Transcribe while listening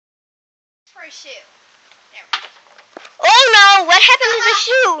For a shoe. There we go. Oh no! What happened to the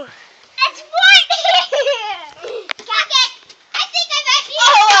shoe? It's white! I think I've actually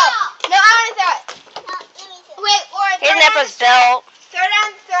no, I want to throw it. Wait, or Here's Nebra's belt. Throw it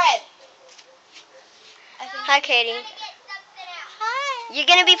on the thread. Hi, Katie. Hi. You're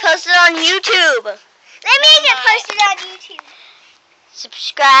gonna be posted on YouTube. Let me get posted on YouTube.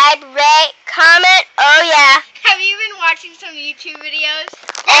 Subscribe, rate, comment. Oh yeah. Have you been watching some YouTube videos?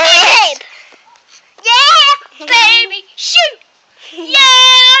 Oh, Yeah, baby, shoot!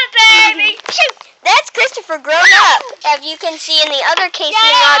 Yeah, baby, shoot! That's Christopher grown up. As you can see in the other Casey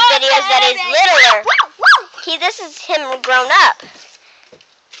and Rod videos, that is littler. This is him grown up.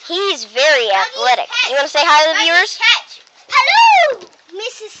 He's very athletic. You want to say hi to the viewers? Hello,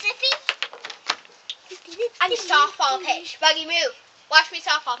 Mississippi. I'm softball pitch. Buggy, move. Watch me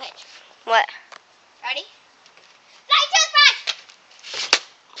softball pitch. What? Ready? Flying toothbrush.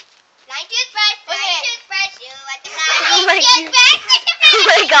 Flying toothbrush. Flying toothbrush. You at the Oh my flying toothbrush. Oh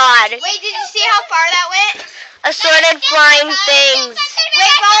my God. Wait, did you see how far that went? Assorted flying things.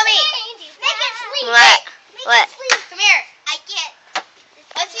 Wait, follow me. Make it sleep. What? What? Come here. I can't.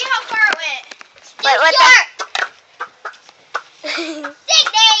 Let's see how far it went. What the? Dig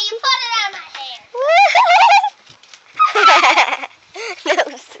there, you put it on my hair. No,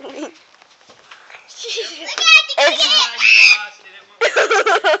 sweet. Look at it.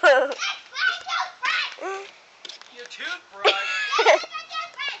 Your toothbrush.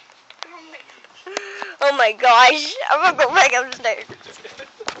 Oh my gosh. I'm gonna go back upstairs.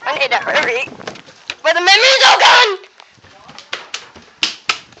 I need to hurry. But the memory's all gone!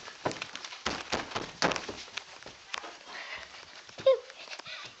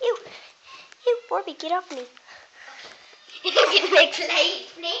 You, Barbie, get off me.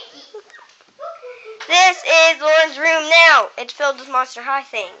 This is Lauren's room now. It's filled with Monster High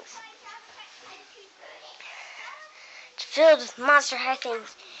things. It's filled with Monster High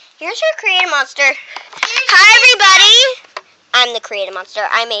things. Here's your Creative Monster. Hi, everybody. I'm the Creative Monster.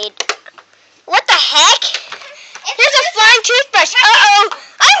 I made... What the heck? There's a flying toothbrush. Uh-oh.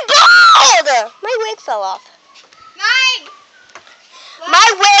 I'm bald. My wig fell off. Mine. My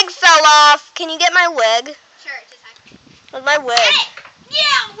wig fell off. Can you get my wig? Sure, just a second. With my wig.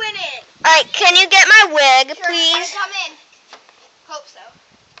 Yeah, win it. All right, can you get my wig, Sure, please? come in. Hope so.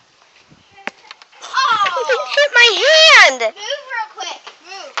 You Oh. hit my hand. Move real quick.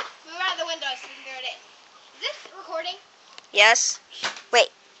 Move. Move out of the window so you can throw it in. Is this recording? Yes. Wait.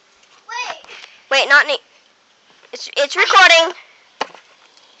 Wait. Wait, not me. It's recording.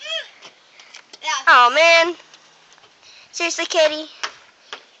 Yeah. Oh man. Seriously, Katie.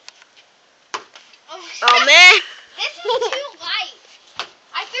 Oh man. This is too light.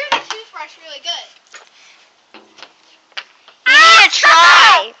 I threw the toothbrush really good. You need to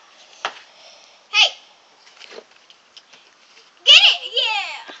try. Hey. Get it.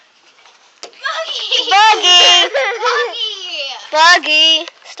 Yeah. Buggy. Buggy. Buggy.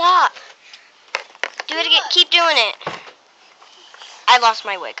 Stop. Do it again. Keep doing it. I lost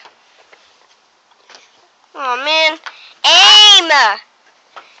my wig. Oh man. Aim.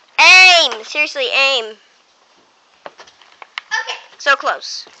 Aim. Seriously, aim. Okay. So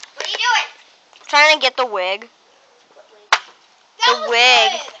close. What are you doing? Trying to get the wig. That The was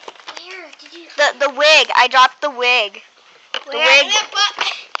wig. good. Where did you? The wig. I dropped the wig. The Where? wig.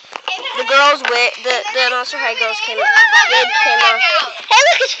 The girls' wig. The Monster High girls wig came off. Hey,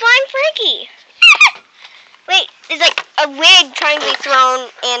 look, it's Flying Frankie. Wait, there's like a wig trying to be thrown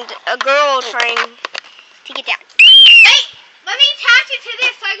and a girl trying to get down. Wait, let me attach it to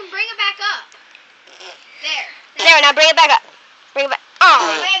this so I can bring it back up. There. There, now bring it back up. Bring it back.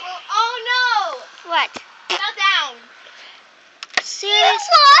 Oh. Wait, oh no! What? Fell down.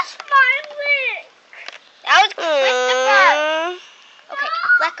 Seriously? lost my wig. That was good. Okay,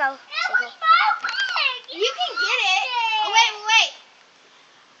 let go. It was my wig. You can get it. Oh, wait.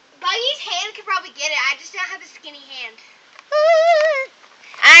 Buggy's hand could probably get it. I just don't have a skinny hand.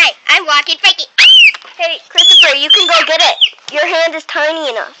 Alright, I'm walking Frankie. Hey, Christopher, you can go get it. Your hand is tiny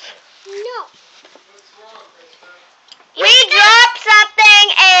enough. No. We dropped something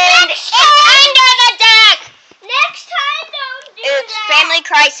and it's under the deck. Next time, don't do It's that. family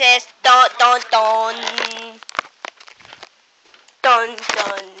crisis. Dun dun dun. Dun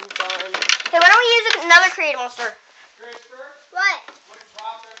dun dun. Hey, why don't we use another Creative Monster? Christopher, What? what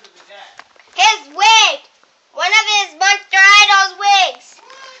dropped under the deck? His wig. One of his Monster Idol's wigs.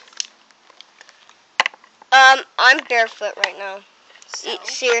 I'm barefoot right now. So?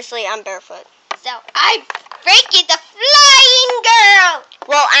 Seriously, I'm barefoot. So I'm Frankie the Flying Girl.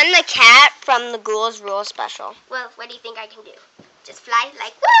 Well, I'm the cat from the Ghouls Rule Special. Well, what do you think I can do? Just fly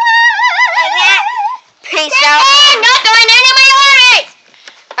like And Peace out. Not throwing any of my Orbeez!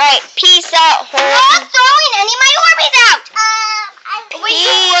 Alright, peace out, home. Not throwing any of my Orbeez out! Wait, you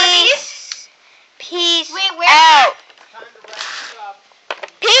have Orbeez? Peace Wait, where? out. Time to wrap this up.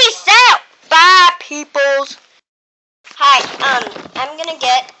 Peace out. Bye, peoples. Hi, I'm gonna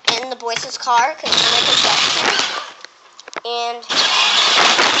get in the boys' car because I'm a conductor. And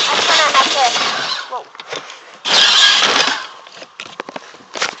I kind of have to, whoa.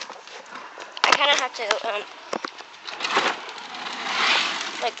 I kind of have to,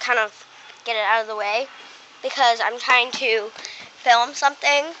 like, kind of get it out of the way because I'm trying to film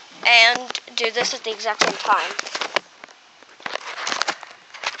something and do this at the exact same time.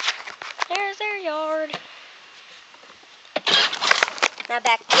 There's their yard. Now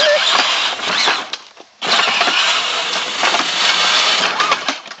back to it.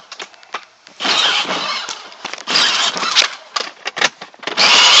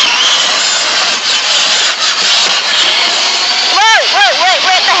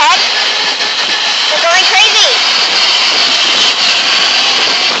 What the heck? They're going crazy.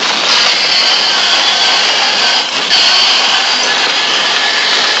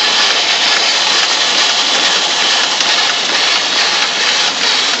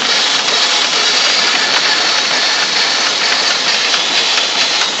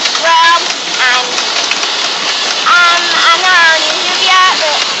 Well, I'm not on YouTube yet,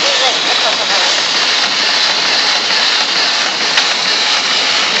 but it's okay.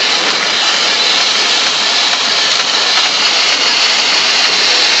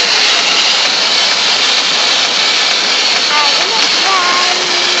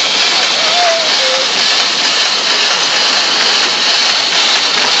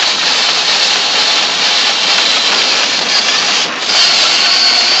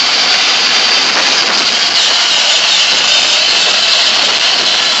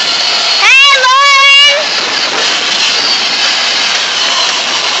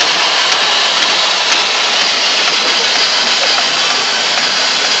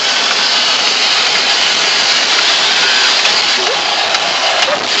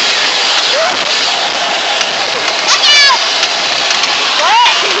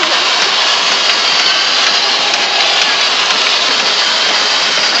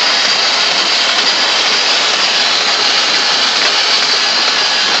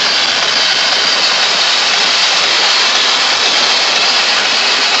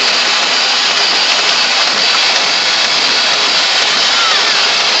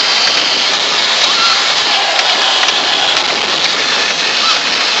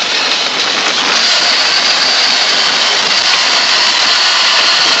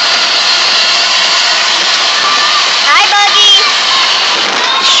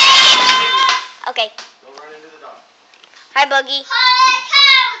 Okay. Go run into the dog. Hi, Buggy.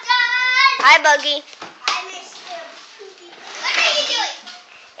 Hi, Buggy. I missed him. What are you doing?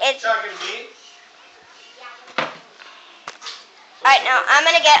 It's Talking to me? alright. Now I'm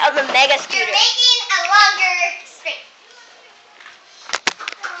gonna get on the mega You're scooter. making a longer string.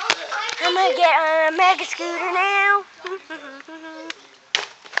 I'm gonna get on a mega scooter now.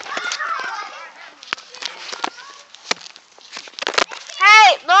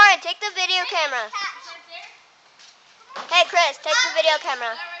 Hey, Lauren, take the video camera. Hey, Chris, take the video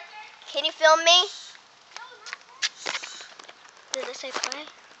camera. Can you film me? Did it say play?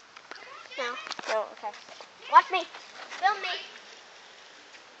 No. No, okay. Watch me. Film me.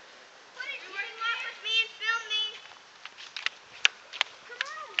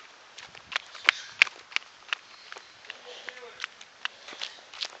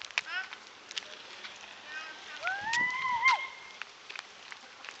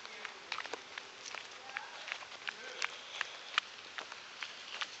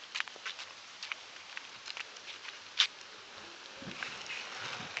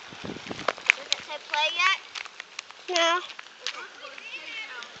 Does it say play yet? No.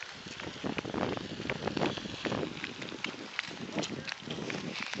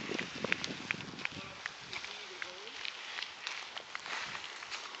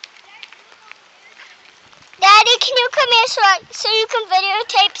 Daddy, can you come here so you can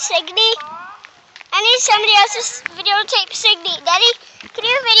videotape Signy? I need somebody else's videotape Signy. Daddy, can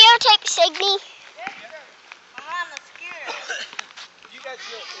you videotape Signy? I'm on the scooter. You guys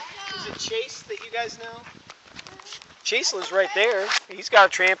know, is it Chase that you guys know? Chase lives right there. He's got a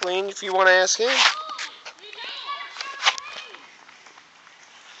trampoline if you want to ask him.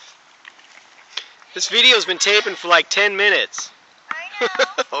 This video's been taping for like 10 minutes. I know.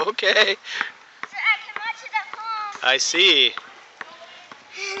 Okay. So I can watch it at home. I see.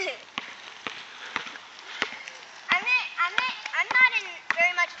 I'm not in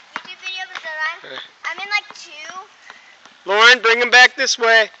very much YouTube videos, but I'm in like Lauren, bring him back this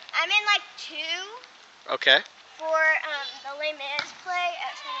way. I'm in like 2 Okay. for the Les Mis play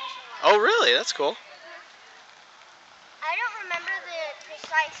at Sun Mission. Oh, really? That's cool. I don't remember the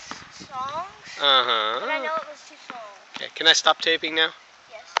precise songs, Uh-huh. but I know it was 2 songs. Okay, can I stop taping now?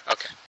 Yes. Okay.